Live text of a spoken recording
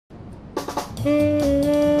My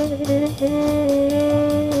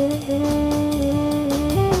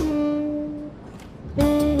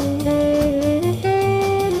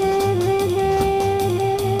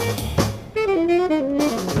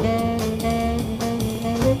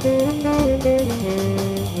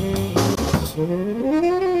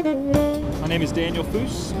name is Daniel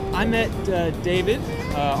Foos. I met David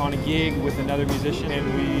on a gig with another musician, and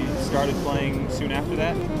we started playing soon after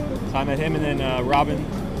that. So I met him, and then Robin,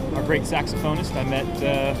 our great saxophonist, I met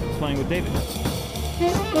playing with David.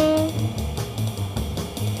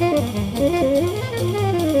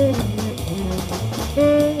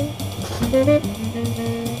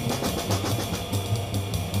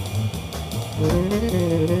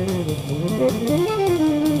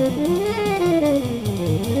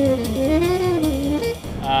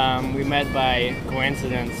 We met by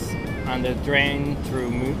coincidence on the train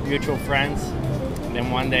through mutual friends. And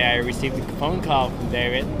then one day I received a phone call from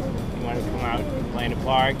David. He wanted to come out and play in the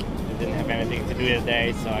park. I didn't have anything to do that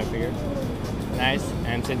day, so I figured, nice.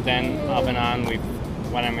 And since then, off and on,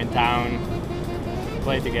 when I'm in town,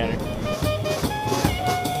 played together.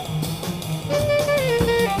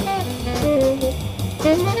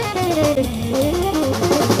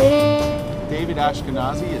 David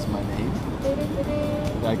Ashkenazy is my name.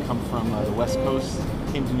 I come from the West Coast,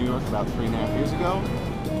 came to New York about 3.5 years ago.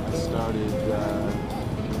 I started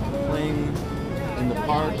playing in the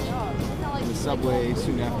park, in the subway,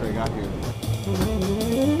 soon after I got here.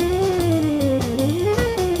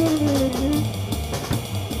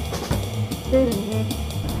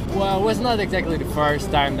 Well, it was not exactly the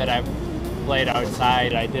first time that I played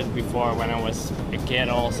outside. I did before when I was a kid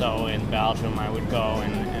also in Belgium. I would go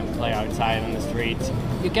and play outside on the streets.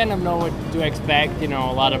 You kind of know what to expect, you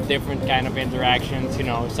know, a lot of different kind of interactions, you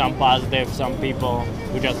know, some positive, some people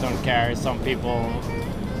who just don't care, some people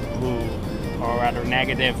who are rather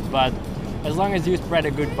negative, but as long as you spread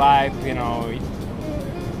a good vibe, you know,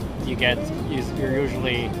 you're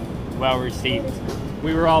usually well received.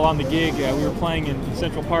 We were all on the gig. We were playing in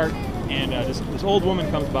Central Park, and this old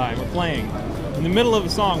woman comes by, and we're playing. In the middle of a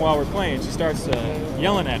song while we're playing, she starts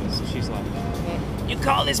yelling at us. She's like, "You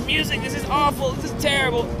call this music? This is awful. This is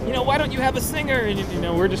terrible. You know, why don't you have a singer?" And you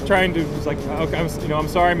know, we're just trying to. It's like, okay, I'm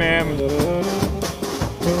sorry, ma'am.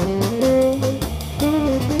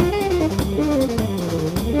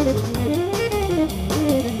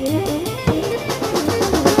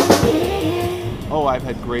 Oh, I've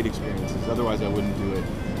had great experiences. Otherwise, I wouldn't do it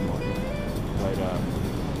anymore. But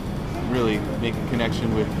really make a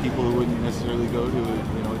connection with people who wouldn't necessarily go to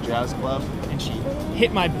a jazz club. And she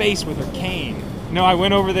hit my bass with her cane. No, I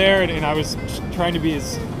went over there and I was trying to be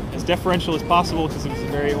as deferential as possible because it was a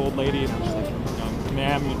very old lady, and I was like,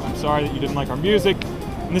 "Ma'am, I'm sorry that you didn't like our music."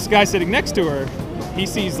 And this guy sitting next to her, he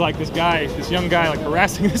sees like this young guy like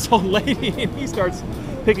harassing this old lady, and he starts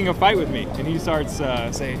picking a fight with me, and he starts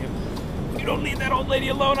saying, "If you don't leave that old lady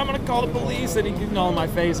alone, I'm gonna call the police," and he's getting all in my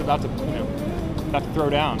face, about to throw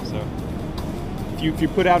down. So if you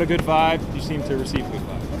put out a good vibe, you seem to receive a good vibe.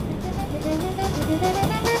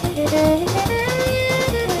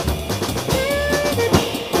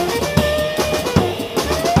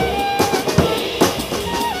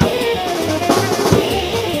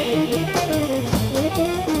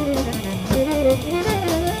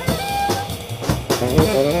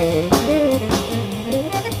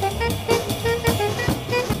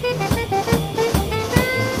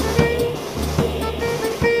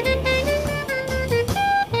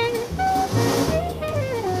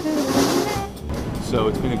 So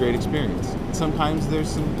it's been a great experience. Sometimes there's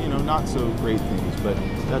some, not so great things, but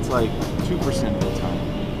that's like 2% of the time.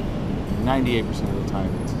 98% of the time,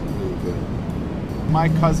 it's really good. My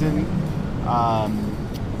cousin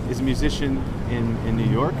is a musician in New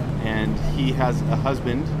York, and he has a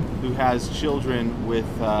husband who has children with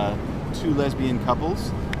 2 lesbian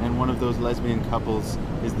couples, and one of those lesbian couples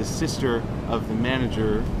is the sister of the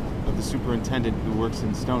manager of the superintendent who works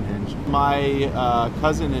in Stonehenge. My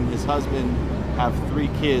cousin and his husband have 3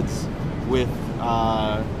 kids with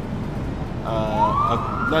a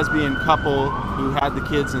lesbian couple who had the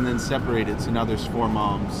kids and then separated, so now there's 4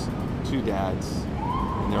 moms, 2 dads,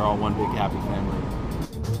 and they're all one big happy family.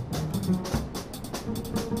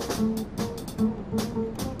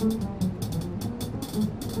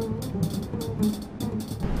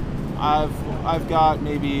 I've got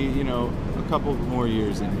maybe a couple more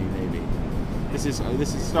years in me, maybe. This is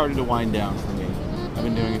starting to wind down for me. I've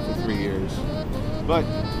been doing it for 3 years, but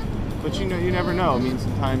you never know. I mean,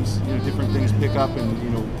 sometimes different things pick up,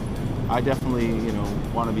 and I definitely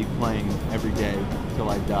want to be playing every day till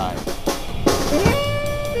I die.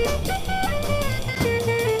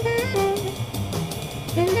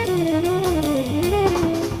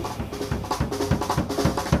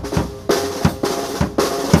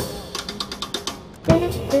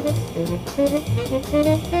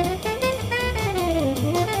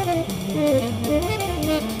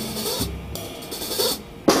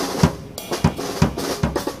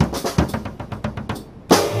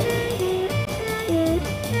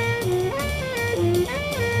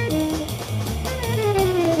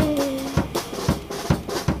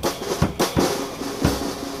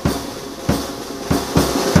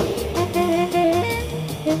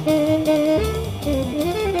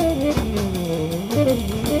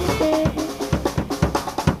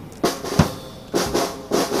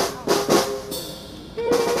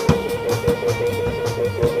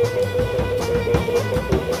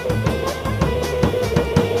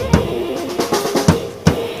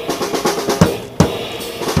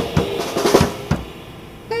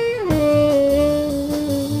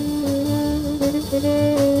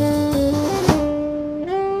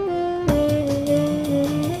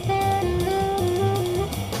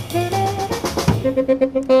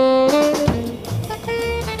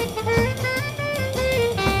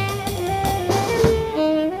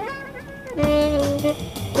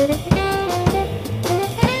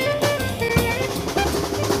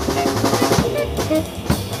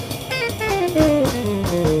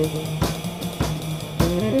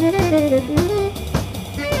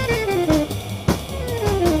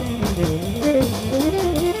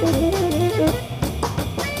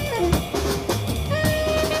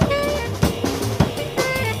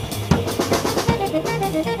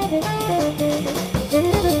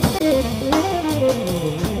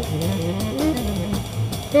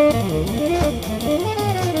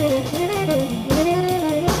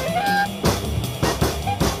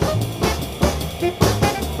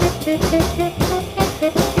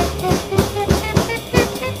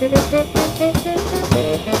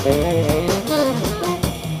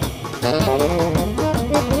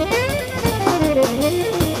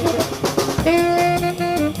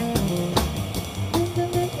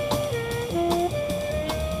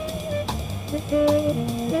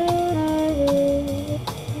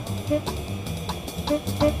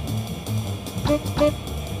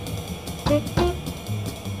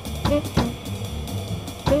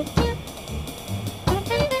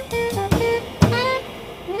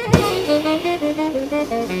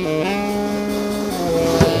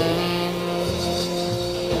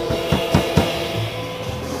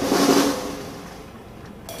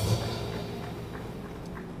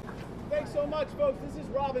 Thanks so much, folks. This is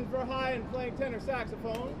Robin Verheyen playing tenor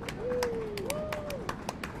saxophone.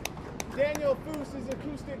 Daniel Foose is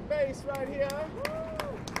acoustic bass right here.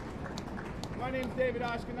 My name's David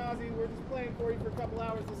Ashkenazy. We're just playing for you for a couple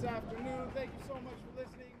hours this afternoon. Thank you so much for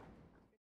listening.